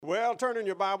Well, turn in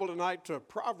your Bible tonight to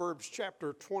Proverbs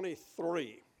chapter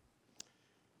 23.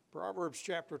 Proverbs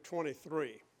chapter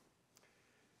 23.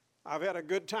 I've had a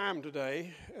good time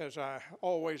today, as I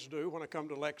always do when I come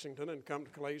to Lexington and come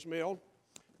to Clay's Mill,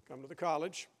 come to the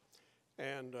college,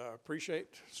 and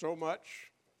appreciate so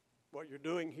much what you're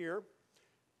doing here.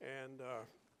 And,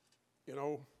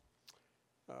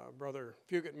 Brother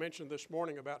Fugit mentioned this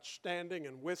morning about standing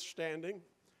and withstanding.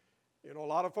 You know, a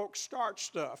lot of folks start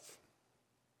stuff,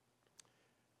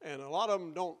 and a lot of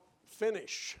them don't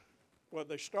finish what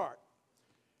they start.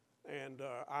 And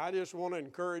I just want to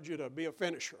encourage you to be a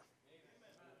finisher.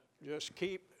 Amen. Just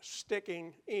keep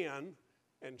sticking in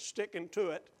and sticking to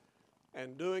it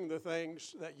and doing the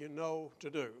things that you know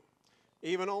to do.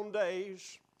 Even on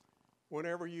days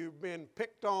whenever you've been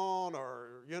picked on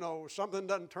or, something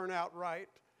doesn't turn out right,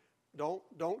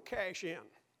 don't cash in.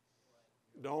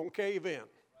 Don't cave in.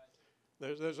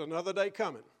 There's another day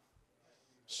coming.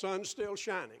 Sun's still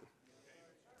shining.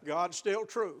 God's still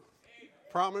true.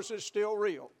 Promise is still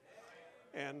real.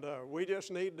 And we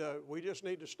just need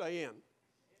to stay in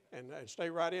and stay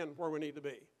right in where we need to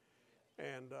be.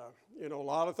 And, a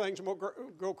lot of things will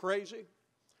go crazy,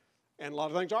 and a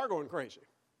lot of things are going crazy.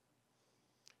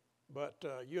 But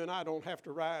you and I don't have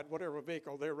to ride whatever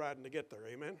vehicle they're riding to get there.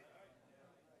 Amen?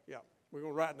 Yeah, we're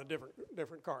going to ride in a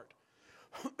different cart.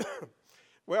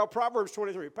 Well, Proverbs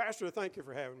 23. Pastor, thank you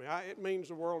for having me. It means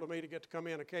the world to me to get to come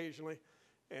in occasionally.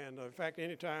 And, in fact,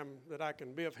 anytime that I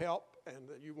can be of help and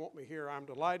that you want me here, I'm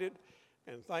delighted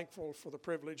and thankful for the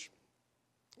privilege.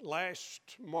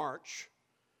 Last March,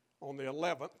 on the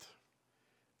 11th,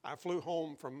 I flew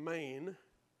home from Maine.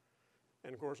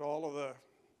 And, of course, all of the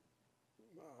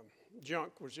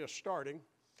junk was just starting.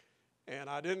 And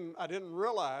I didn't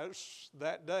realize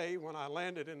that day when I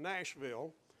landed in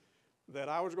Nashville that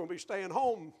I was going to be staying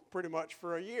home pretty much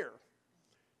for a year.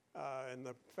 And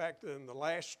the fact that in the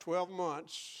last 12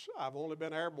 months, I've only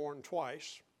been airborne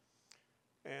twice.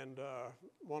 And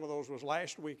one of those was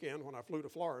last weekend when I flew to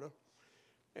Florida,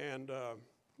 and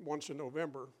once in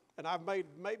November. And I've made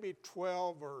maybe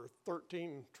 12 or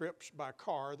 13 trips by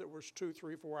car that was 2,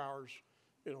 3, 4 hours,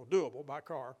 doable by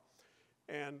car.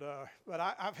 And but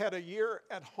I've had a year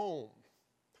at home.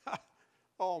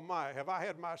 Oh my, have I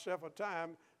had myself a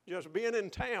time just being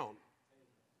in town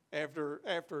after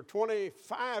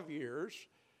 25 years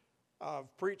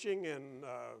of preaching in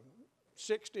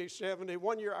 60, 70.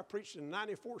 One year I preached in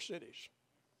 94 cities.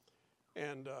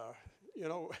 And,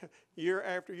 year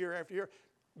after year after year.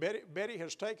 Betty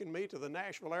has taken me to the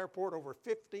Nashville airport over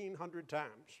 1,500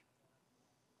 times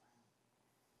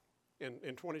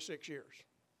in 26 years.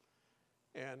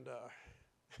 And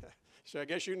so I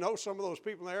guess you know some of those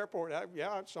people in the airport.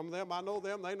 Yeah, some of them, I know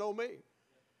them, they know me.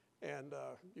 And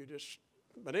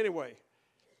but anyway,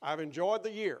 I've enjoyed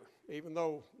the year, even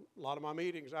though a lot of my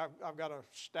meetings, I've got a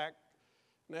stack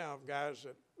now of guys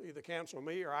that either cancel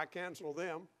me or I cancel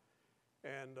them.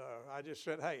 And I just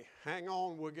said, hey, hang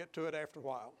on, we'll get to it after a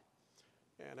while.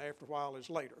 And after a while is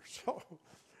later. So,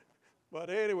 but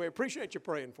anyway, appreciate you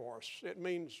praying for us. It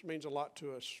means a lot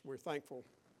to us. We're thankful,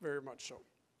 very much so.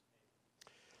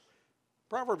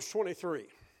 Proverbs 23,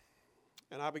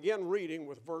 and I begin reading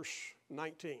with verse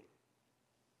 19.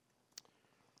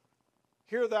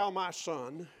 Hear thou, my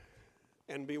son,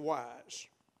 and be wise,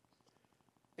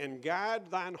 and guide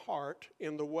thine heart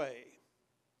in the way.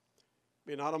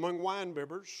 Be not among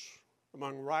winebibbers,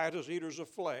 among riotous eaters of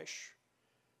flesh,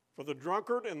 for the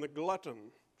drunkard and the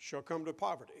glutton shall come to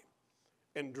poverty,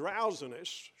 and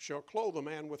drowsiness shall clothe a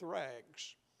man with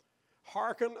rags.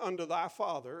 Hearken unto thy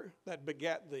father that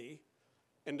begat thee,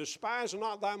 and despise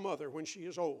not thy mother when she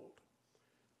is old.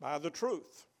 Buy the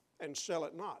truth, and sell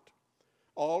it not.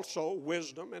 Also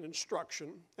wisdom and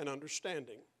instruction and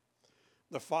understanding.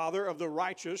 The father of the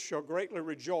righteous shall greatly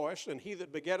rejoice, and he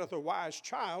that begetteth a wise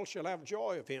child shall have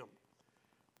joy of him.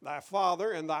 Thy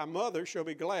father and thy mother shall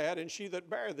be glad, and she that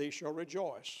bare thee shall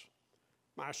rejoice.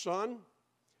 My son,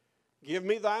 give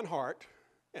me thine heart,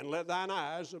 and let thine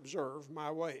eyes observe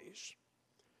my ways.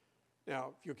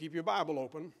 Now, if you'll keep your Bible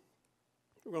open,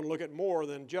 we're going to look at more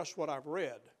than just what I've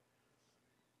read.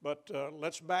 But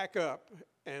let's back up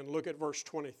and look at verse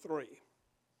 23.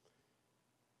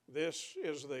 This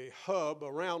is the hub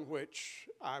around which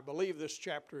I believe this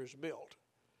chapter is built.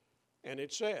 And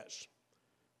it says,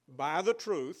 buy the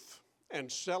truth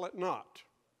and sell it not.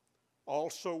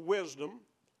 Also wisdom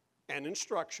and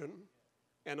instruction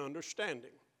and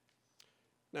understanding.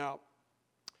 Now,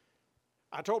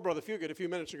 I told Brother Fugit a few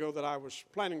minutes ago that I was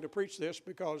planning to preach this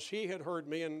because he had heard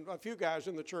me, and a few guys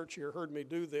in the church here heard me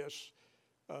do this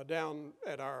down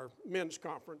at our men's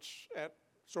conference at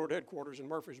Sword Headquarters in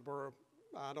Murfreesboro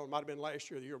I don't know, it might have been last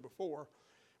year or the year before.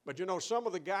 But you know, some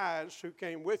of the guys who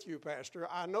came with you, Pastor,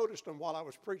 I noticed them while I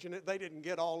was preaching it. They didn't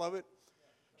get all of it.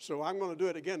 So I'm going to do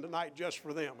it again tonight just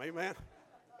for them. Amen?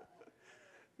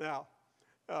 Now,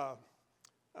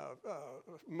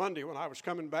 Monday when I was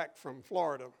coming back from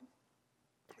Florida,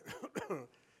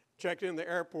 checked in the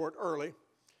airport early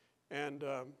and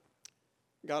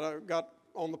got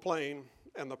on the plane,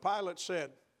 and the pilot said,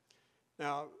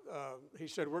 now, he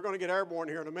said, we're going to get airborne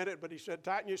here in a minute, but he said,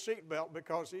 tighten your seatbelt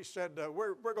because he said,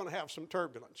 we're going to have some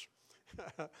turbulence.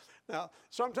 Now,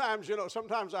 sometimes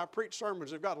I preach sermons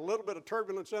that have got a little bit of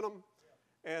turbulence in them,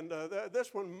 and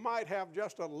this one might have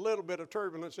just a little bit of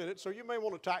turbulence in it, so you may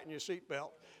want to tighten your seatbelt,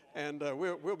 and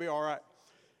we'll be all right.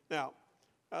 Now,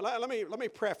 let me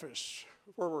preface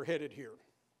where we're headed here.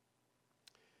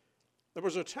 There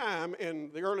was a time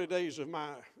in the early days of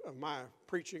my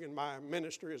preaching and my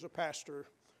ministry as a pastor,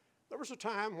 there was a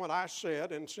time when I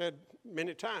said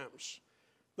many times,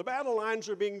 the battle lines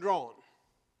are being drawn.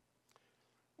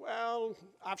 Well,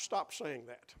 I've stopped saying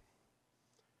that.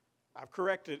 I've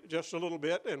corrected it just a little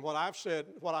bit, and what I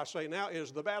say now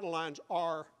is the battle lines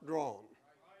are drawn.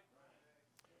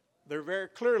 They're very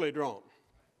clearly drawn.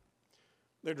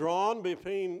 They're drawn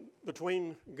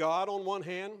between God on one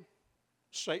hand,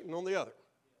 Satan on the other.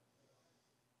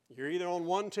 You're either on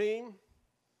one team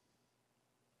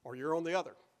or you're on the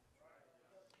other.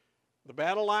 The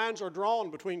battle lines are drawn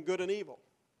between good and evil,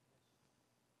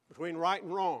 between right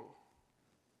and wrong,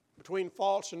 between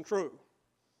false and true,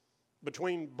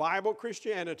 between Bible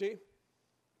Christianity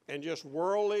and just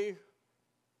worldly,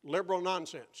 liberal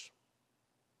nonsense.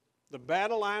 The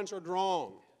battle lines are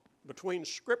drawn between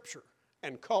Scripture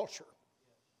and culture,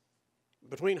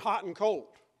 between hot and cold,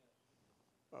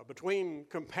 between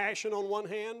compassion on one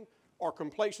hand or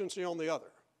complacency on the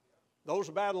other. Those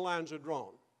battle lines are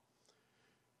drawn.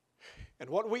 And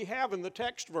what we have in the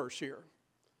text verse here,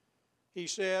 he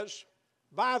says,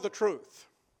 buy the truth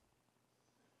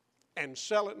and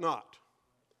sell it not.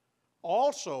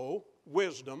 Also,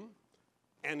 wisdom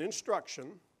and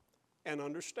instruction and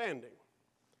understanding.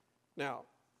 Now,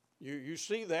 you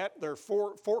see that there are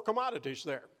four commodities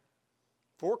there.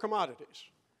 4 commodities.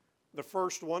 The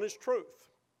first one is truth.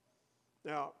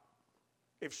 Now,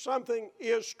 if something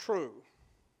is true,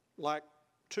 like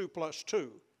 2 plus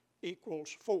 2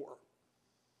 equals 4,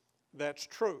 that's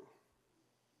true.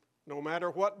 No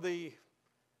matter what the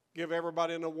give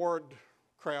everybody in the word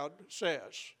crowd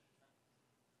says,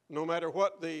 no matter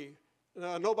what the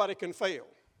nobody can fail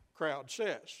crowd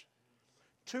says,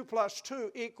 2 plus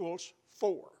 2 equals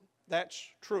 4. That's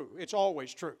true. It's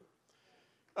always true.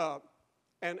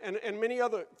 And many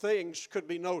other things could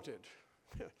be noted.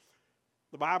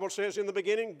 The Bible says in the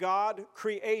beginning, God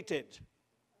created.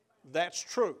 That's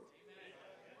true.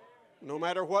 No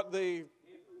matter what the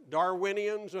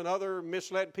Darwinians and other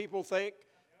misled people think,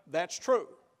 that's true.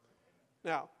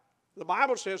 Now, the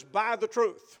Bible says, buy the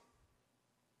truth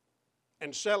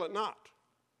and sell it not.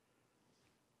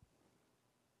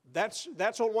 That's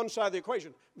on one side of the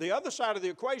equation. The other side of the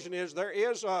equation is there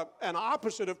is an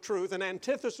opposite of truth, an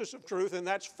antithesis of truth, and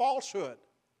that's falsehood.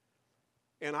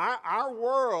 And our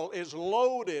world is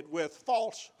loaded with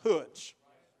falsehoods.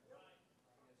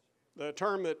 The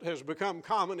term that has become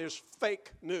common is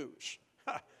fake news.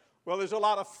 Well, there's a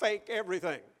lot of fake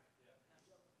everything.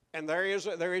 And there is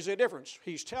a difference.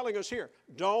 He's telling us here,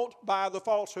 don't buy the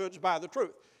falsehoods, buy the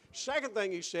truth. Second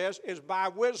thing he says is buy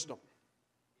wisdom.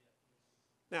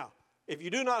 Now, if you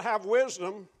do not have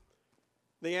wisdom,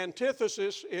 the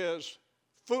antithesis is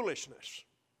foolishness.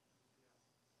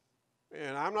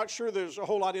 And I'm not sure there's a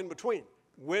whole lot in between.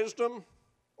 Wisdom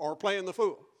or playing the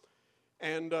fool.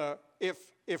 And you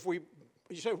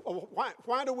say, well,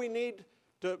 why do we need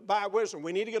to buy wisdom?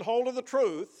 We need to get hold of the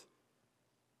truth.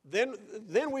 Then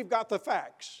we've got the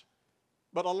facts.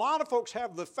 But a lot of folks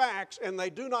have the facts and they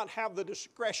do not have the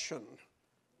discretion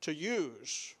to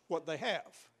use what they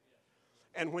have.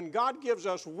 And when God gives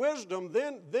us wisdom,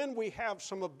 then we have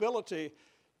some ability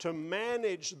to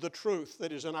manage the truth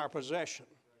that is in our possession.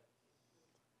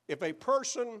 If a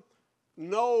person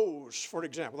knows, for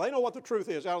example, they know what the truth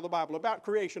is out of the Bible about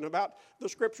creation, about the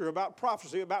Scripture, about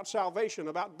prophecy, about salvation,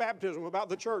 about baptism, about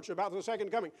the church, about the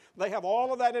second coming. They have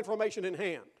all of that information in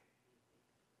hand.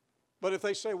 But if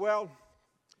they say, well,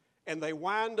 and they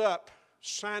wind up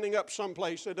signing up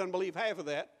someplace that doesn't believe half of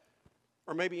that,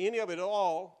 or maybe any of it at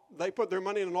all, they put their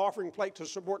money in an offering plate to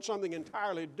support something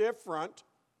entirely different.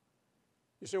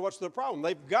 You say, what's the problem?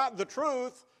 They've got the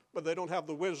truth, but they don't have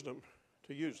the wisdom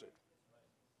to use it.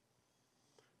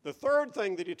 The third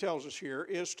thing that he tells us here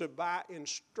is to buy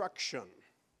instruction.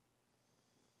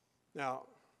 Now,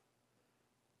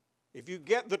 If you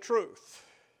get the truth,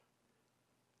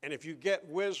 and if you get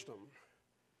wisdom,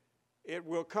 it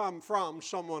will come from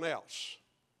someone else.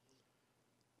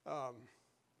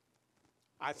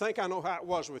 I think I know how it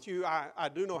was with you. I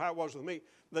do know how it was with me.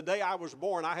 The day I was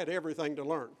born, I had everything to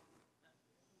learn.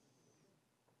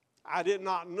 I did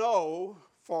not know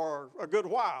for a good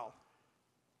while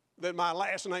that my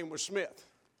last name was Smith.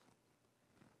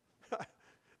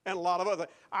 And a lot of other.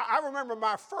 I remember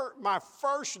my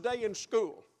first day in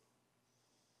school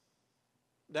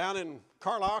down in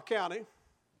Carlisle County.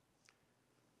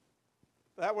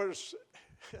 That was,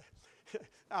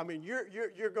 I mean, you're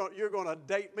going to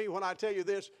date me when I tell you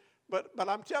this, but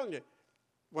I'm telling you,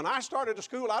 when I started to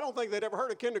school, I don't think they'd ever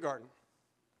heard of kindergarten.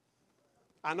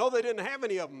 I know they didn't have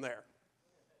any of them there.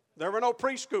 There were no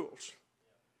preschools.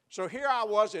 So here I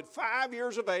was at 5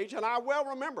 years of age, and I well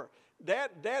remember,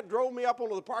 Dad drove me up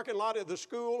onto the parking lot of the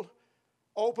school,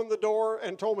 opened the door,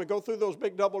 and told me, go through those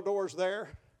big double doors there,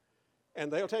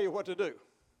 and they'll tell you what to do.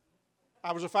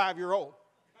 I was a 5-year-old.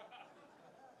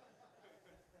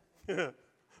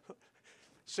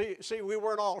 See, we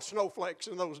weren't all snowflakes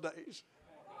in those days.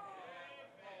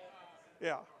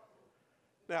 Yeah.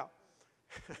 Now,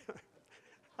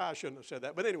 I shouldn't have said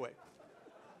that, but anyway.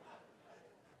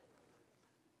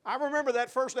 I remember that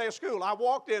first day of school. I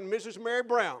walked in, Mrs. Mary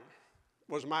Brown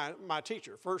was my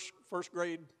teacher, first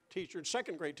grade teacher and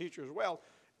second grade teacher as well.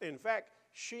 In fact,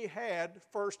 she had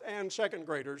first and second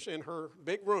graders in her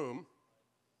big room.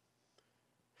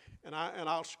 And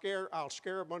I'll scare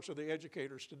a bunch of the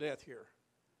educators to death here.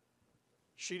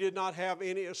 She did not have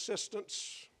any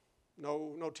assistants,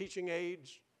 no teaching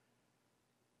aides.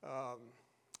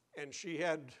 And she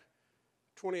had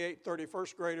 28, 30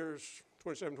 first graders,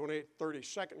 27, 28, 30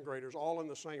 second graders all in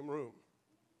the same room.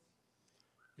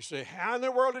 You say, how in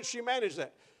the world did she manage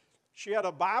that? She had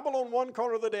a Bible on one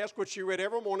corner of the desk, which she read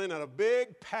every morning, and a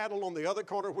big paddle on the other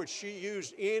corner, which she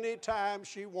used any time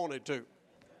she wanted to.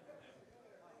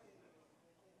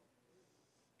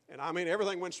 And I mean,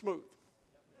 everything went smooth.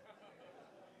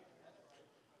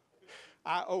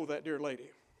 I owe that dear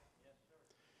lady.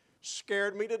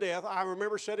 Scared me to death. I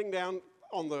remember sitting down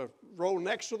on the row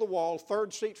next to the wall,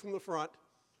 third seat from the front,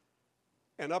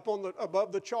 and up on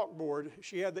above the chalkboard,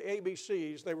 she had the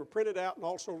ABCs. They were printed out and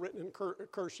also written in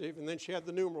cursive, and then she had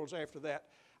the numerals after that.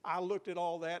 I looked at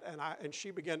all that, and she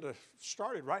began to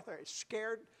started right there. It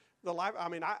scared the life. I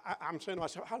mean, I'm saying to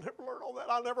myself, I'll never learn all that.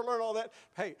 I'll never learn all that.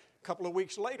 Hey, a couple of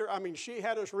weeks later, I mean, she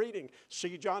had us reading,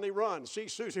 See Johnny Run, See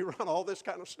Susie Run, all this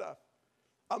kind of stuff.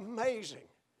 Amazing.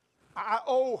 I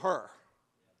owe her.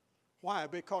 Why?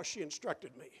 Because she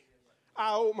instructed me.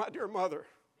 I owe my dear mother,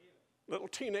 little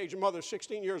teenage mother,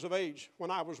 16 years of age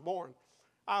when I was born.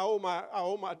 I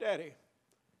owe my daddy.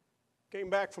 Came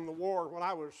back from the war when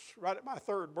I was right at my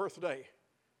third birthday.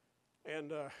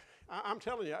 And I'm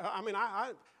telling you, I mean,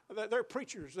 they're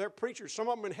preachers. They're preachers. Some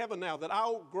of them in heaven now that I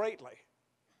owe greatly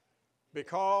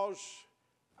because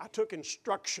I took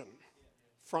instruction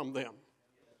from them.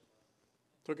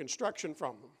 Took instruction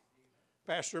from them.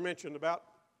 Pastor mentioned about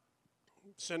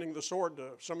sending the sword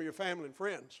to some of your family and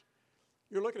friends.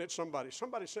 You're looking at somebody.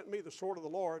 Somebody sent me the sword of the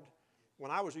Lord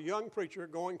when I was a young preacher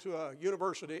going to a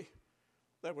university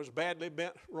that was badly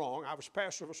bent wrong. I was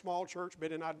pastor of a small church.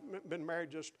 Betty and I had been married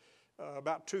just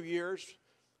about 2 years.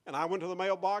 And I went to the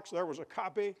mailbox. There was a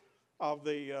copy of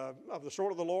the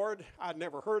sword of the Lord. I'd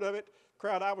never heard of it.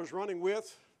 Crowd I was running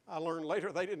with, I learned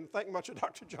later they didn't think much of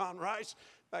Dr. John Rice.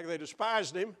 In fact, they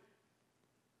despised him.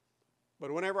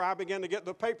 But whenever I began to get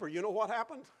the paper, you know what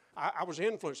happened? I was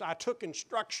influenced. I took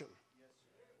instruction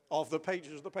off the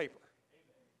pages of the paper.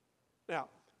 Now,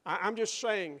 I'm just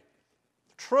saying,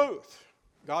 truth,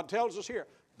 God tells us here,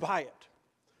 buy it.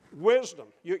 Wisdom,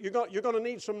 you're going to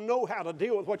need some know-how to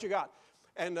deal with what you got.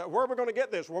 And where are we going to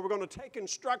get this? Well, we're going to take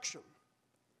instruction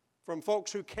from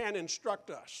folks who can instruct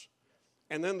us.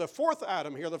 And then the fourth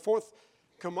item here, the fourth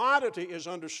commodity is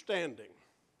understanding.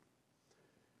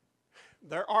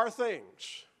 There are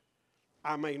things,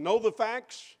 I may know the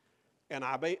facts, and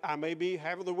I may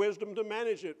have the wisdom to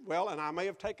manage it well, and I may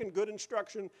have taken good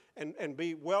instruction and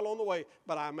be well on the way,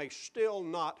 but I may still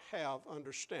not have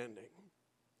understanding.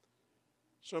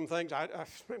 Some things I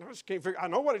just can't figure. I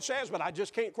know what it says, but I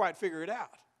just can't quite figure it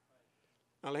out.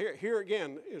 Now here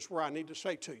again is where I need to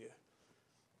say to you,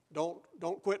 don't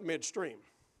quit midstream.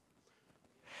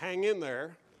 Hang in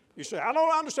there. You say, I don't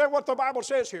understand what the Bible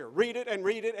says here. Read it and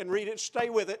read it and read it. Stay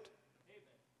with it.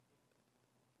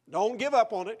 Don't give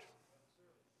up on it.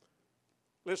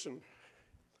 Listen,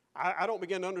 I don't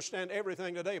begin to understand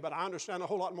everything today, but I understand a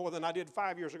whole lot more than I did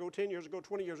 5 years ago, 10 years ago,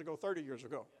 20 years ago, 30 years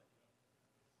ago.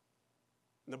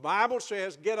 And the Bible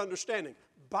says, get understanding.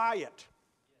 Buy it.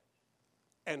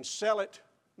 and sell it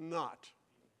not.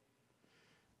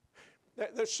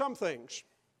 There's some things.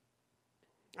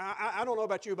 I don't know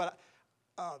about you, but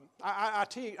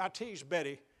I tease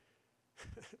Betty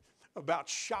about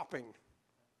shopping.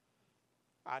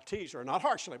 I tease her, not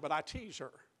harshly, but I tease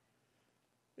her.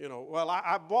 You know, well,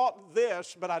 I bought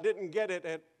this, but I didn't get it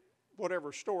at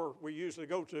whatever store we usually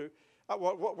go to.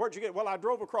 Where'd you get it? Well, I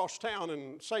drove across town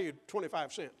and saved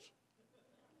 25 cents.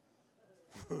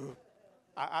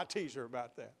 I tease her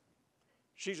about that.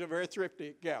 She's a very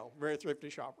thrifty gal, very thrifty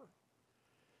shopper.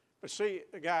 But see,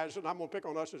 guys, and I'm going to pick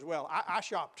on us as well, I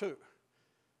shop too.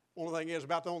 Only thing is,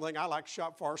 about the only thing I like to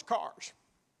shop for is cars.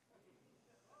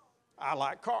 I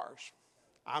like cars.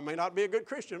 I may not be a good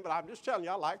Christian, but I'm just telling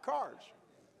you, I like cars.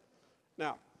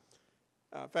 Now,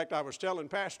 in fact, I was telling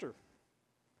Pastor,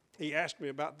 he asked me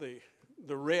about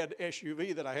the red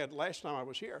SUV that I had last time I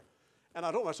was here. And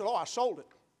I told him, I said, I sold it.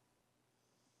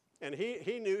 And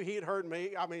he knew, he'd heard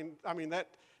me. I mean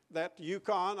that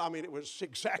Yukon, it was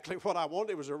exactly what I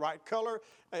wanted. It was the right color.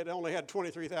 It only had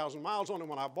 23,000 miles on it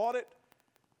when I bought it.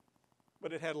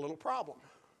 But it had a little problem,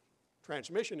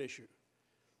 transmission issue.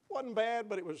 Wasn't bad,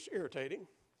 but it was irritating.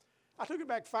 I took it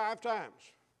back 5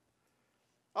 times.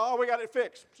 Oh, we got it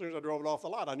fixed. As soon as I drove it off the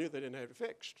lot, I knew they didn't have it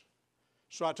fixed.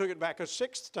 So I took it back a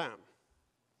 6th time.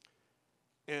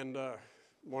 And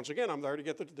once again, I'm there to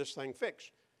get this thing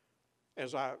fixed.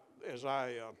 As I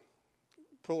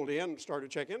pulled in, started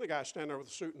checking in, the guy standing there with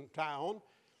a suit and tie on.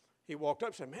 He walked up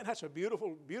and said, man, that's a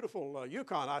beautiful, beautiful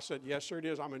Yukon. I said, yes, sir, it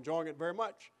is. I'm enjoying it very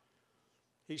much.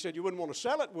 He said, you wouldn't want to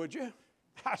sell it, would you?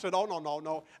 I said, oh,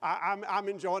 no. I'm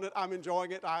enjoying it. I'm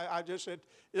enjoying it. I just said,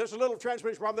 there's a little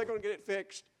transmission problem. They're going to get it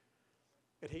fixed.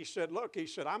 And he said, look,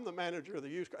 I'm the manager of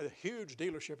the huge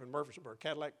dealership in Murfreesboro,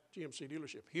 Cadillac GMC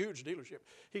dealership, huge dealership.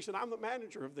 He said, I'm the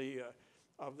manager of the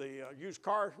used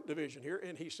car division here.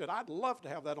 And he said, I'd love to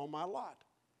have that on my lot.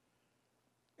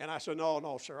 And I said,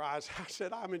 no, sir. I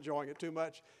said, I'm enjoying it too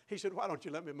much. He said, why don't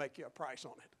you let me make you a price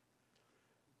on it?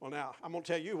 Well, now, I'm going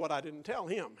to tell you what I didn't tell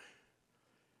him.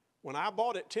 When I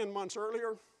bought it 10 months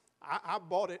earlier, I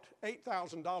bought it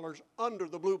 $8,000 under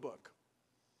the Blue Book.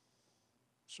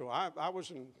 So I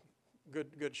was in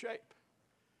good shape.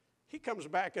 He comes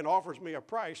back and offers me a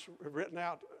price written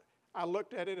out. I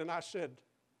looked at it and I said,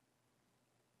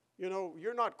 you know,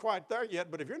 you're not quite there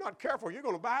yet, but if you're not careful, you're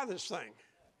going to buy this thing.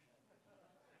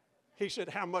 He said,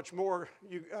 how much more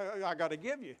I got to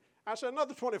give you? I said,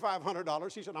 another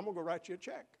 $2,500. He said, I'm going to go write you a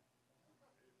check.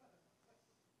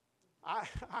 I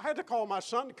had to call my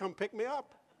son to come pick me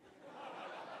up.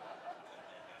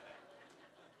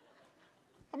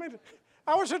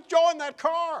 I was enjoying that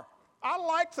car. I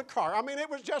liked the car. It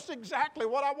was just exactly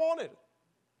what I wanted.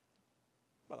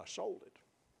 But I sold it.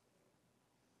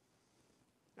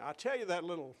 Now, I tell you that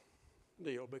little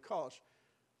deal because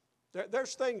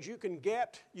there's things you can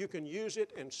get, you can use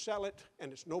it and sell it,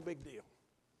 and it's no big deal.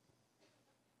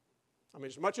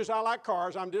 As much as I like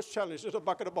cars, I'm just telling you, it's just a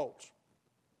bucket of bolts.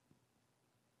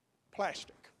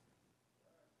 Plastic.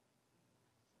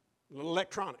 Little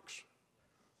electronics.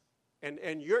 And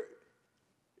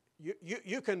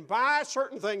you can buy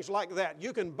certain things like that.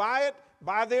 You can buy it,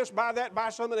 buy this, buy that, buy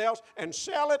something else, and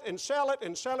sell it, and sell it,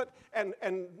 and sell it,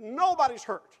 and nobody's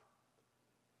hurt.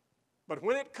 But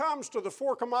when it comes to the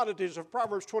 4 commodities of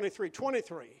Proverbs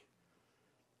 23:23,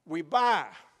 we buy,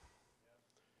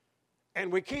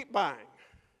 and we keep buying,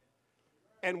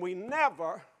 and we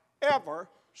never, ever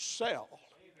sell.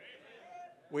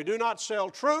 We do not sell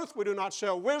truth. We do not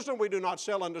sell wisdom. We do not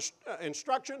sell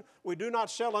instruction. We do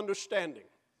not sell understanding.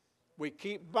 We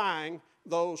keep buying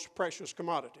those precious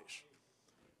commodities.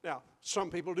 Now,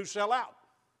 some people do sell out.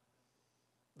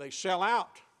 They sell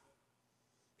out.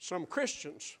 Some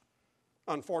Christians,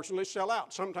 unfortunately, sell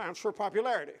out, sometimes for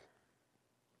popularity.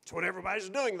 It's what everybody's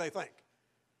doing, they think.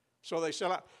 So they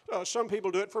sell out. Some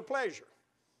people do it for pleasure.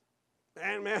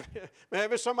 And man,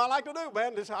 if it's something I like to do,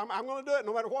 man, I'm going to do it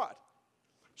no matter what.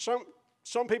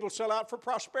 Some people sell out for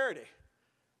prosperity.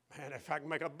 Man, if I can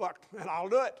make a buck, then I'll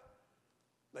do it.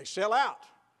 They sell out.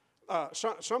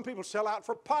 Some people sell out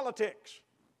for politics.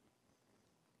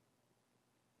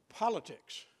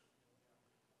 Politics.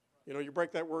 You know, you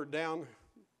break that word down.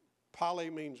 Poly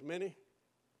means many.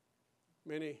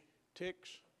 Many ticks.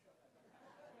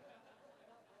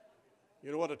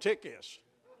 You know what a tick is?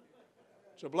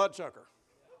 It's a bloodsucker.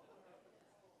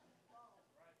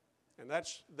 And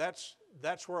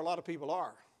that's where a lot of people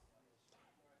are.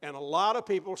 And a lot of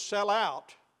people sell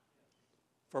out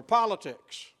for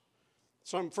politics.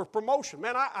 Some for promotion.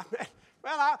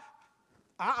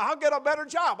 I'll get a better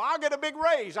job. I'll get a big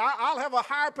raise. I'll have a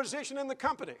higher position in the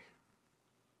company.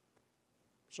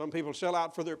 Some people sell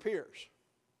out for their peers.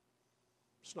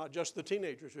 It's not just the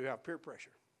teenagers who have peer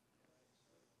pressure.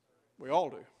 We all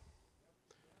do.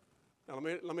 Now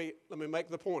let me make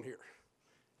the point here.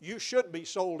 You should be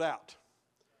sold out,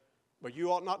 but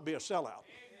you ought not be a sellout.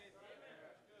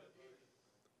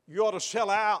 You ought to sell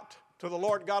out to the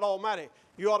Lord God Almighty.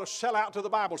 You ought to sell out to the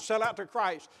Bible, sell out to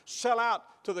Christ, sell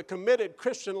out to the committed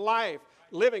Christian life,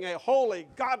 living a holy,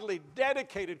 godly,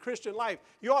 dedicated Christian life.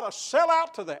 You ought to sell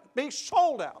out to that. Be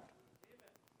sold out.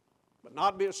 But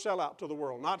not be a sellout to the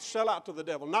world, not sell out to the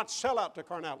devil, not sell out to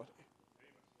carnality.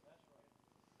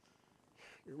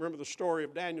 You remember the story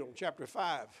of Daniel in chapter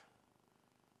 5.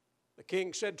 The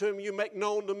king said to him, "You make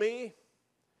known to me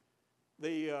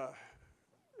the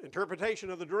interpretation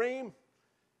of the dream."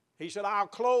 He said, "I'll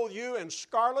clothe you in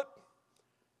scarlet.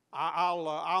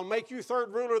 I'll make you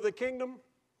third ruler of the kingdom.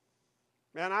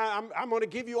 And I'm going to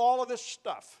give you all of this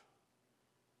stuff."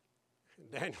 And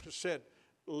Daniel said,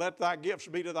 "Let thy gifts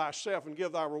be to thyself and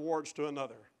give thy rewards to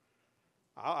another."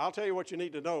 I'll tell you what you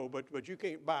need to know, but you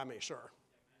can't buy me, sir.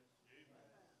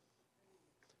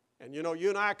 And you know, you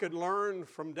and I could learn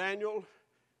from Daniel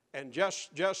and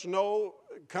just know,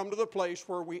 come to the place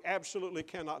where we absolutely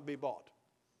cannot be bought.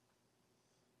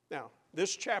 Now,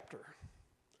 this chapter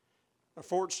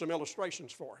affords some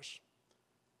illustrations for us.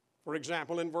 For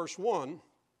example, in verse 1,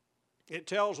 it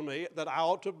tells me that I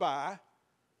ought to buy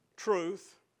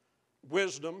truth,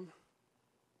 wisdom,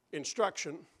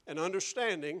 instruction, and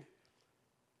understanding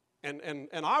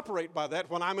and operate by that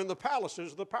when I'm in the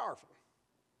palaces of the powerful.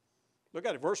 Look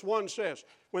at it. Verse 1 says,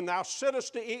 "When thou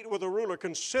sittest to eat with a ruler,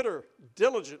 consider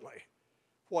diligently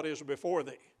what is before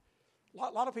thee." A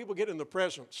lot of people get in the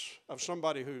presence of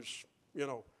somebody who's,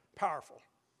 powerful.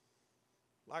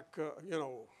 Like, a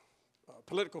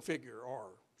political figure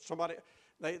or somebody.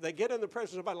 They get in the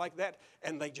presence of somebody like that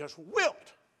and they just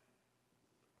wilt.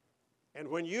 And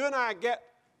when you and I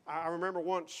I remember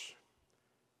once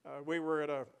we were at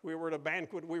a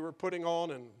banquet we were putting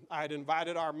on, and I had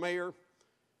invited our mayor.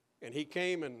 And he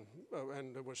came, and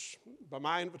it was, by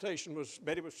my invitation,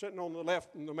 Betty was sitting on the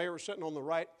left and the mayor was sitting on the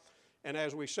right. And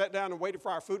as we sat down and waited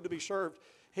for our food to be served,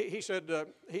 he said,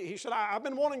 "I've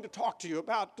been wanting to talk to you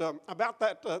about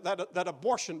that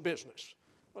abortion business."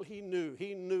 Well, he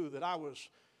knew that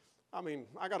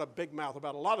I got a big mouth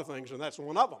about a lot of things, and that's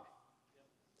one of them.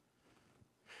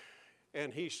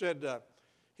 And he said,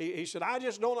 "I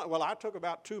just don't know." Well, I took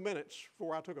about 2 minutes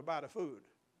before I took a bite of food.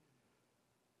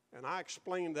 And I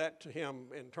explained that to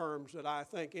him in terms that I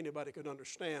think anybody could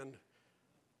understand.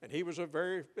 And he was a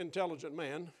very intelligent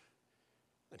man.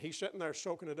 And he's sitting there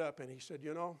soaking it up. And he said,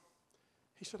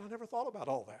 "I never thought about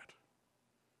all that."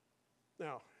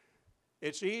 Now,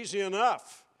 it's easy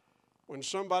enough when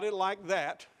somebody like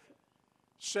that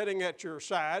sitting at your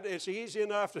side, it's easy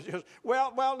enough to just,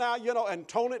 well, now, and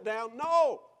tone it down.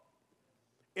 No.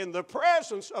 In the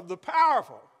presence of the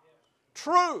powerful,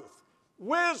 truth,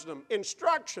 wisdom,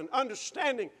 instruction,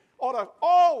 understanding ought to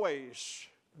always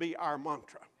be our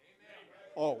mantra.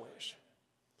 Always.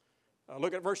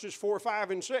 Look at verses 4,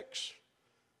 5, and 6.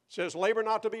 It says, "Labor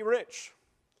not to be rich.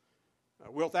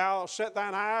 Wilt thou set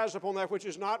thine eyes upon that which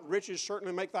is not? Riches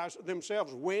certainly make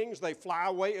themselves wings. They fly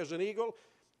away as an eagle.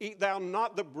 Eat thou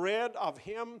not the bread of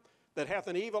him that hath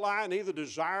an evil eye, neither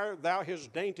desire thou his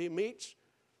dainty meats."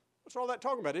 What's all that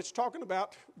talking about? It's talking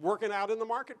about working out in the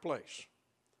marketplace.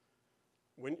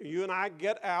 When you and I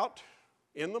get out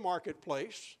in the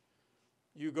marketplace,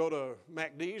 you go to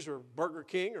McD's or Burger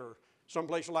King or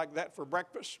someplace like that for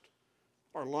breakfast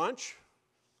or lunch.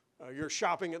 You're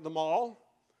shopping at the mall.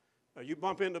 You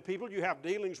bump into people. You have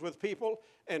dealings with people.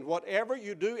 And whatever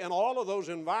you do in all of those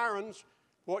environs,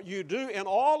 what you do in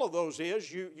all of those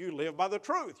is you live by the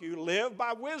truth. You live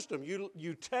by wisdom.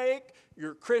 You take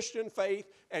your Christian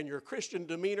faith and your Christian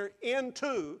demeanor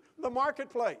into the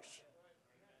marketplace.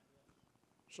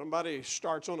 Somebody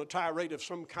starts on a tirade of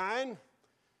some kind,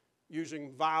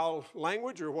 using vile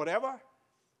language or whatever.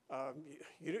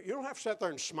 You don't have to sit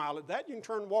there and smile at that. You can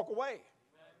turn and walk away.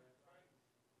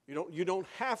 You don't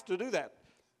have to do that.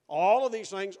 All of these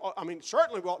things,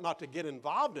 certainly we ought not to get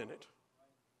involved in it.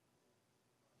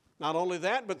 Not only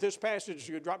that, but this passage,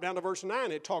 you drop down to verse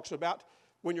 9, it talks about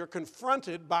when you're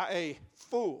confronted by a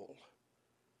fool.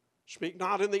 "Speak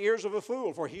not in the ears of a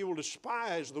fool, for he will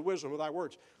despise the wisdom of thy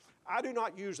words." I do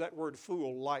not use that word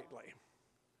fool lightly,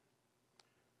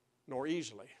 nor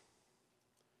easily.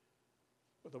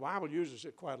 But the Bible uses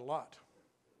it quite a lot.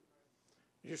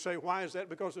 You say, why is that?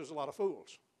 Because there's a lot of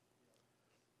fools.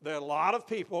 There are a lot of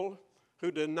people who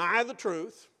deny the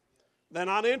truth. They're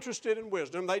not interested in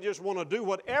wisdom. They just want to do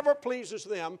whatever pleases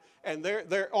them, and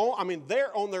they're on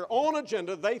their own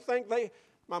agenda.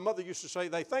 My mother used to say,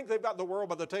 they think they've got the world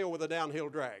by the tail with a downhill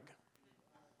drag.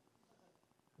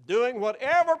 doing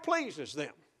whatever pleases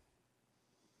them.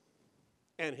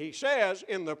 And he says,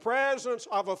 in the presence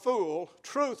of a fool,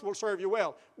 truth will serve you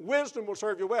well. Wisdom will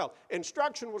serve you well.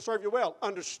 Instruction will serve you well.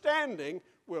 Understanding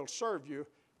will serve you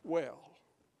well.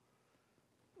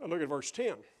 Now look at verse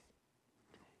 10.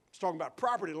 It's talking about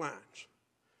property lines.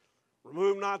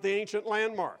 Remove not the ancient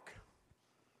landmark,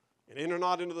 and enter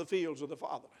not into the fields of the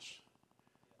fatherless.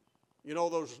 You know,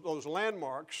 those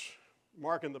landmarks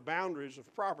marking the boundaries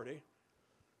of property.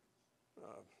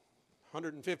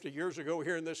 150 years ago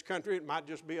here in this country, it might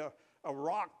just be a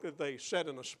rock that they set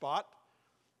in a spot,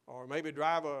 or maybe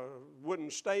drive a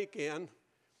wooden stake in.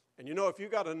 And you know, if you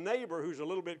got a neighbor who's a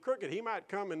little bit crooked, he might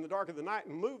come in the dark of the night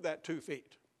and move that 2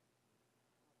 feet.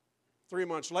 3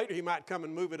 months later, he might come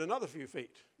and move it another few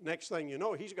feet. Next thing you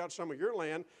know, he's got some of your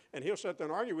land, and he'll sit there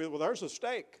and argue with it. Well, there's a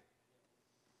stake.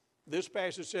 This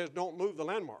passage says don't move the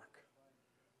landmark.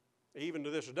 Even to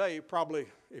this day, probably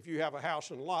if you have a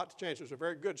house and lot, the chances are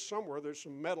very good somewhere there's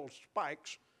some metal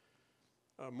spikes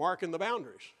marking the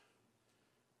boundaries.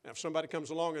 Now, if somebody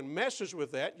comes along and messes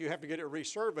with that, you have to get it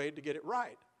resurveyed to get it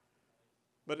right.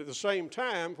 But at the same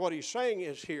time, what he's saying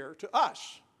is here to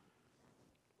us,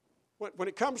 when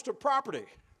it comes to property,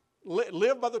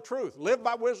 live by the truth, live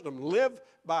by wisdom, live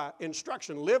by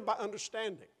instruction, live by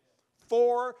understanding.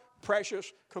 4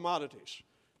 precious commodities.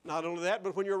 Not only that,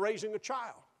 but when you're raising a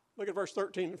child. Look at verse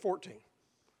 13 and 14.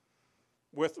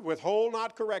 Withhold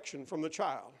not correction from the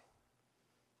child.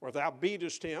 For if thou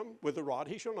beatest him with the rod,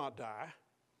 he shall not die.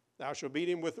 Thou shalt beat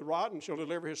him with the rod, and shall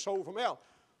deliver his soul from hell.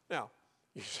 Now,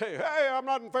 you say, hey, I'm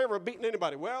not in favor of beating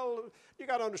anybody. Well, you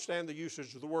got to understand the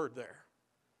usage of the word there.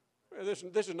 This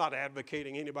is not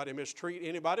advocating anybody mistreat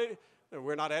anybody.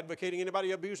 We're not advocating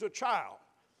anybody abuse a child.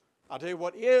 I'll tell you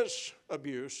what is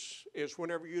abuse is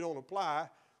whenever you don't apply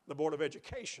the Board of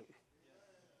Education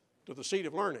to the seat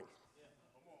of learning.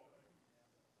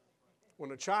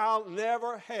 When a child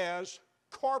never has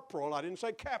corporal, I didn't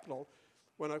say capital,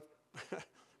 when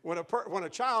a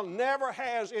child never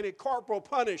has any corporal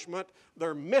punishment,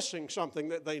 they're missing something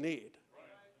that they need.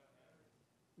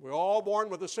 We're all born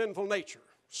with a sinful nature,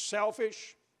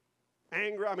 selfish,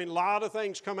 angry. I mean, a lot of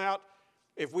things come out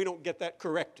if we don't get that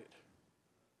corrected.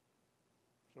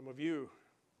 Some of you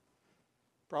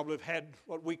probably have had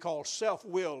what we call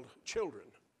self-willed children.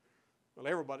 Well,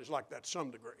 everybody's like that to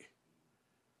some degree.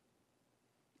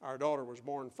 Our daughter was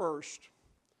born first,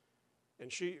 and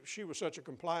she was such a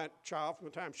compliant child from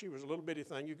the time she was a little bitty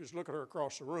thing. You could just look at her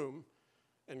across the room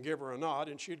and give her a nod,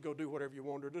 and she'd go do whatever you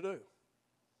wanted her to do.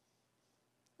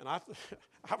 And I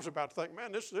was about to think,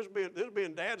 man, this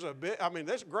being dad's a bit, I mean,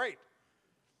 that's great.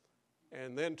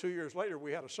 And then 2 years later,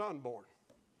 we had a son born.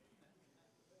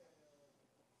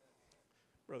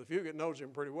 Brother Fugit knows him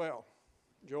pretty well.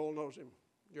 Joel knows him.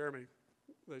 Jeremy,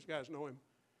 these guys know him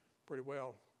pretty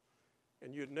well.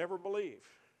 And you'd never believe,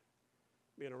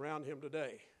 being around him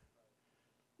today,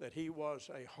 that he was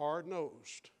a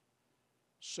hard-nosed,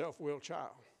 self-willed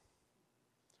child.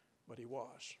 But he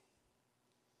was.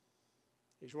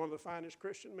 He's one of the finest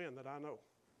Christian men that I know.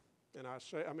 And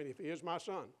if he is my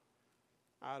son,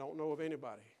 I don't know of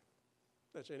anybody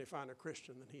that's any finer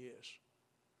Christian than he is.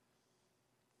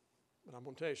 But I'm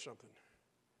going to tell you something.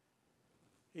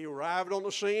 He arrived on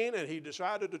the scene and he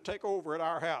decided to take over at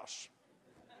our house.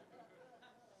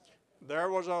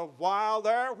 There was a while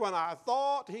there when I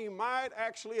thought he might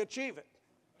actually achieve it.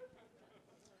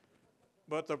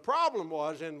 But the problem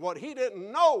was, and what he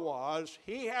didn't know was,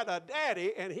 he had a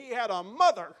daddy and he had a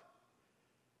mother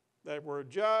that were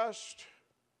just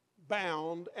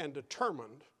bound and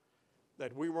determined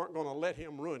that we weren't going to let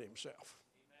him ruin himself.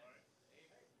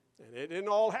 And it didn't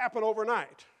all happen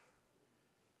overnight.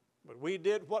 But we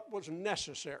did what was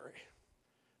necessary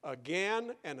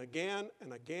again and again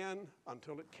and again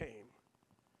until it came.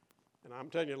 And I'm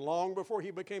telling you, long before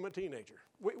he became a teenager.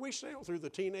 We sailed through the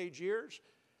teenage years.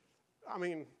 I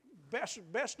mean,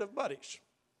 best of buddies.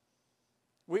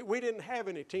 We didn't have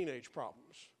any teenage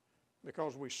problems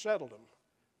because we settled them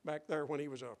back there when he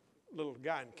was a little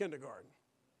guy in kindergarten.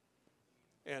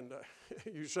 And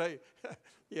you say,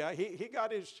 yeah, he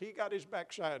got his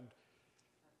backside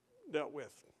dealt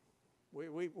with.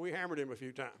 We hammered him a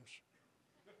few times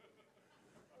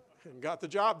and got the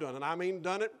job done. And I mean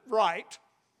done it right.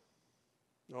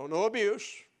 No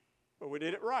abuse, but we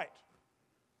did it right.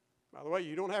 By the way,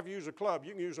 you don't have to use a club.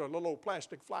 You can use a little old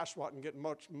plastic fly swat and get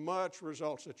much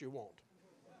results that you want.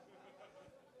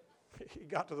 He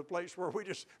got to the place where we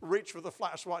just reached for the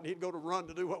fly swat and he'd go to run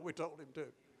to do what we told him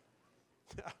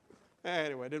to.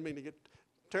 Anyway, I didn't mean to get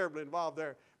terribly involved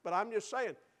there. But I'm just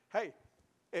saying, hey,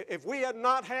 if we had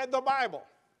not had the Bible,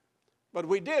 But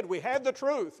we did. We had the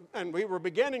truth, and we were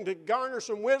beginning to garner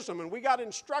some wisdom, and we got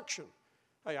instruction.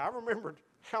 Hey, I remembered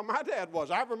how my dad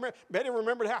was. Betty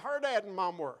remembered how her dad and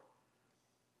mom were.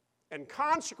 And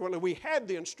consequently, we had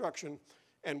the instruction,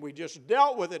 and we just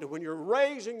dealt with it. And when you're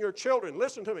raising your children,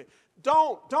 listen to me,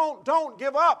 don't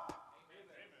give up.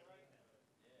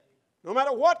 No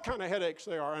matter what kind of headaches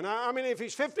they are. And I mean, if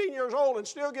he's 15 years old and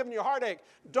still giving you a heartache,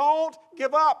 don't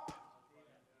give up.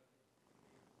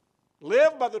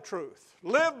 Live by the truth.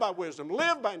 Live by wisdom.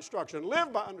 Live by instruction.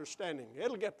 Live by understanding.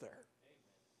 It'll get there.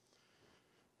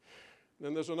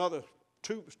 Then there's another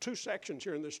two sections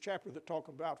here in this chapter that talk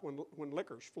about when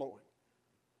liquor's flowing.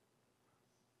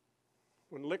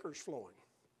 When liquor's flowing.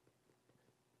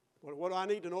 What do I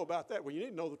need to know about that? Well, you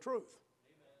need to know the truth.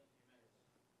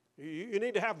 You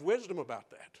need to have wisdom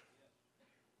about that.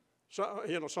 So,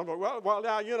 some well,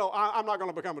 now, I'm not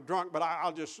going to become a drunk, but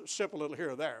I'll just sip a little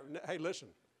here or there. Hey, listen.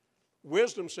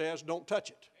 Wisdom says don't touch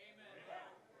it.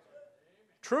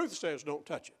 Truth says don't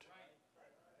touch it.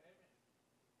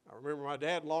 I remember my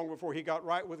dad, long before he got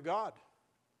right with God,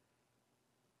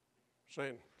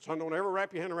 saying, son, don't ever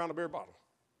wrap your hand around a beer bottle.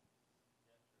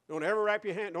 Don't ever wrap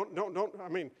your hand, don't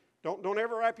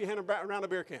ever wrap your hand around a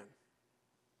beer can.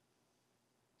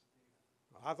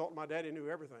 I thought my daddy knew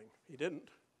everything. He didn't,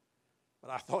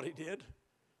 but I thought he did.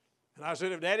 And I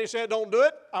said, if Daddy said don't do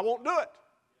it, I won't do it.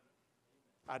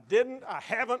 I didn't, I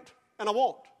haven't, and I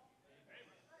won't.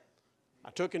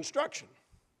 I took instruction.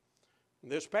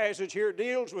 And this passage here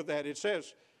deals with that. It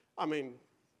says,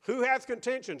 who hath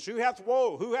contentions? Who hath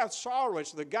woe? Who hath sorrow?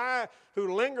 It's the guy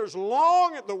who lingers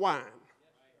long at the wine.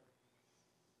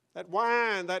 That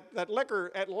wine, that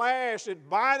liquor, at last it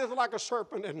biteth like a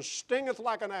serpent and stingeth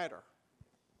like an adder.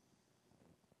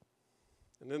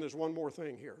 And then there's one more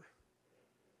thing here.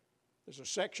 There's a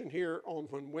section here on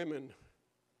when women,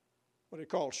 what they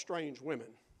call strange women.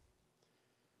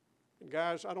 And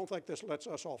guys, I don't think this lets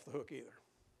us off the hook either.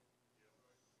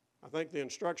 I think the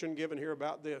instruction given here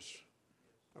about this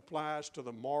applies to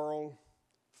the moral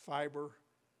fiber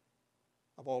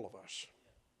of all of us.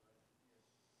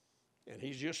 And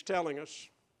he's just telling us,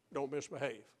 don't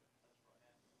misbehave.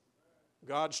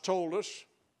 God's told us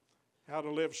how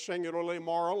to live singularly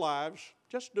moral lives.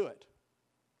 Just do it.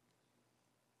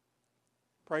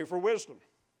 Pray for wisdom,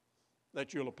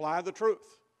 that you'll apply the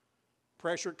truth.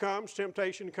 Pressure comes,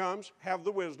 temptation comes, have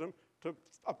the wisdom to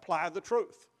apply the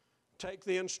truth. Take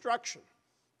the instruction.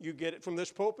 You get it from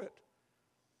this pulpit.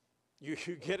 You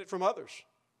get it from others.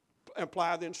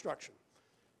 Apply the instruction.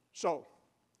 So,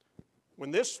 when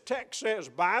this text says,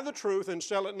 buy the truth and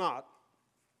sell it not,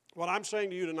 what I'm saying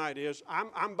to you tonight is,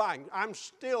 I'm buying. I'm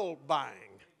still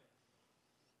buying.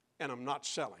 And I'm not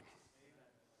selling.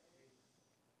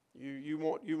 You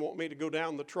want me to go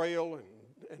down the trail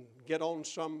and get on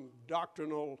some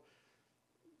doctrinal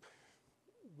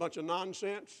bunch of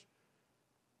nonsense?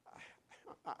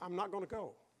 I'm not going to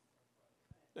go.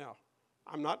 Now,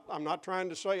 I'm not trying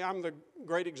to say I'm the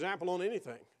great example on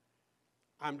anything.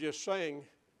 I'm just saying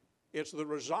it's the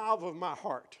resolve of my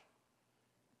heart.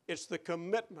 It's the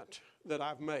commitment that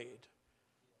I've made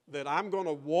that I'm going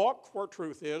to walk where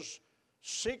truth is,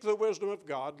 seek the wisdom of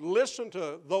God, listen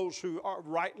to those who are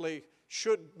rightly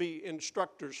should be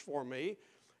instructors for me,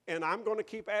 and I'm going to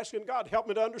keep asking God, help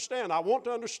me to understand. I want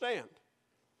to understand.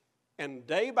 And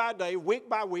day by day, week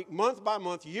by week, month by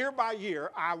month, year by year,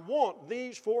 I want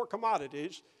these four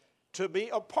commodities to be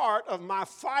a part of my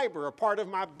fiber, a part of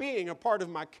my being, a part of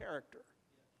my character.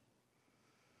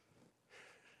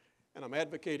 And I'm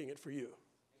advocating it for you.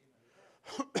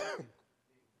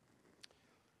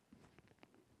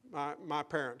 My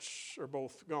parents are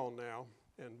both gone now,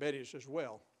 and Betty's as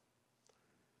well.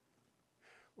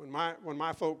 When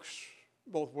my folks,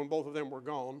 when both of them were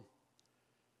gone,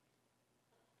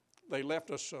 they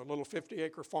left us a little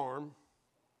 50-acre farm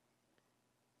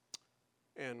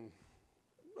and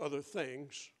other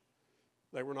things.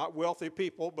 They were not wealthy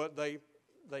people, but they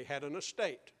had an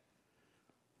estate.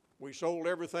 We sold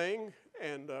everything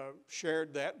and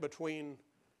shared that between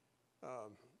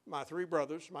my three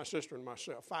brothers, my sister, and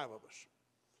myself, 5 of us.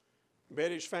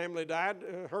 Betty's family died.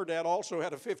 Her dad also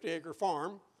had a 50-acre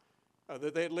farm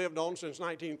that they had lived on since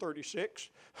 1936.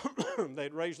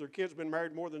 They'd raised their kids, been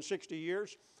married more than 60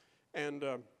 years. And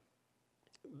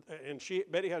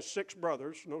Betty has 6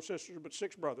 brothers, no sisters, but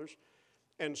 6 brothers.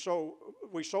 And so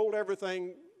we sold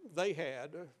everything they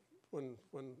had when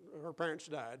her parents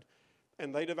died,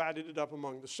 and they divided it up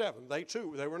among the 7.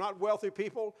 They were not wealthy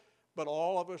people, but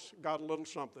all of us got a little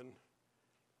something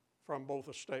from both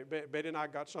estates. Betty and I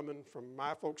got something from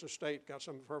my folks' estate, got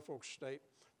some of her folks' estate.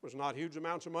 It was not huge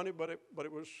amounts of money, but it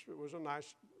was a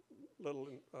nice little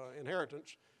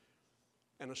inheritance.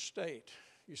 an estate.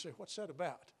 You say, what's that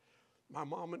about? My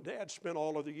mom and dad spent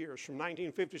all of the years from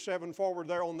 1957 forward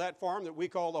there on that farm that we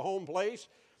call the home place.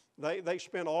 They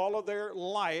spent all of their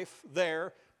life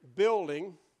there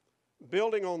building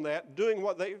on that, doing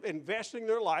what they, investing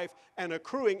their life and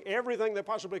accruing everything they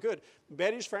possibly could.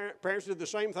 Betty's parents did the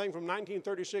same thing from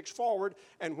 1936 forward,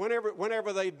 and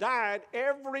whenever they died,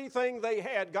 everything they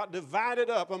had got divided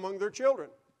up among their children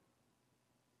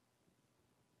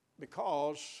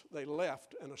because they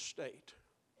left an estate.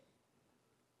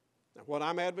 Now, what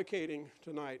I'm advocating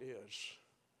tonight is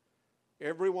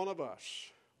every one of us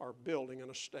are building an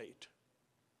estate.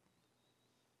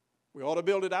 We ought to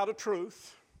build it out of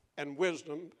truth and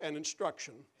wisdom and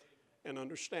instruction and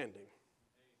understanding.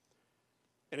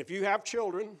 And if you have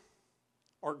children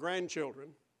or grandchildren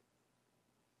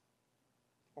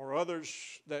or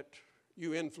others that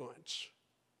you influence,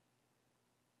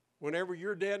 whenever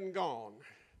you're dead and gone,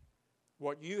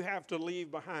 what you have to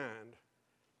leave behind,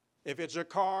 if it's a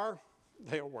car,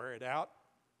 they'll wear it out.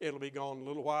 It'll be gone in a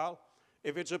little while.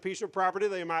 If it's a piece of property,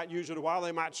 they might use it a while.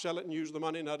 They might sell it and use the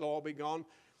money, and that'll all be gone.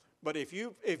 But if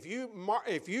you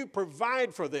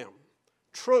provide for them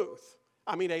truth,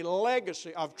 a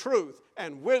legacy of truth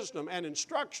and wisdom and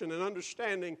instruction and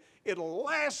understanding, it'll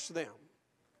last them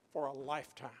for a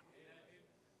lifetime.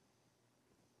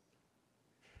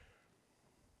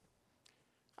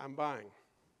 I'm buying.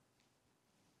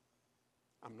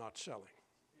 I'm not selling.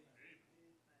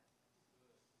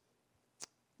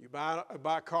 You buy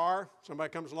a car, somebody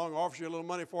comes along, offers you a little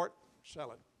money for it,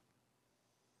 sell it.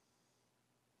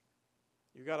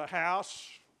 You got a house,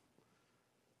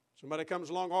 somebody comes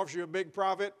along, offers you a big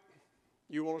profit,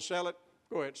 you want to sell it,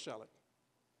 go ahead, sell it.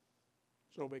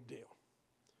 It's no big deal.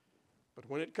 But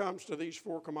when it comes to these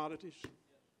four commodities,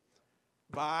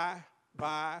 buy,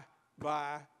 buy,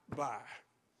 buy, buy.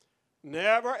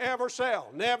 Never, ever sell.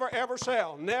 Never, ever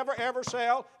sell. Never, ever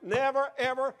sell. Never,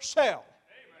 ever sell.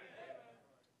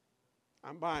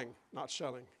 I'm buying, not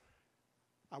selling.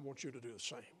 I want you to do the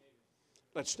same.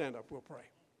 Let's stand up. We'll pray.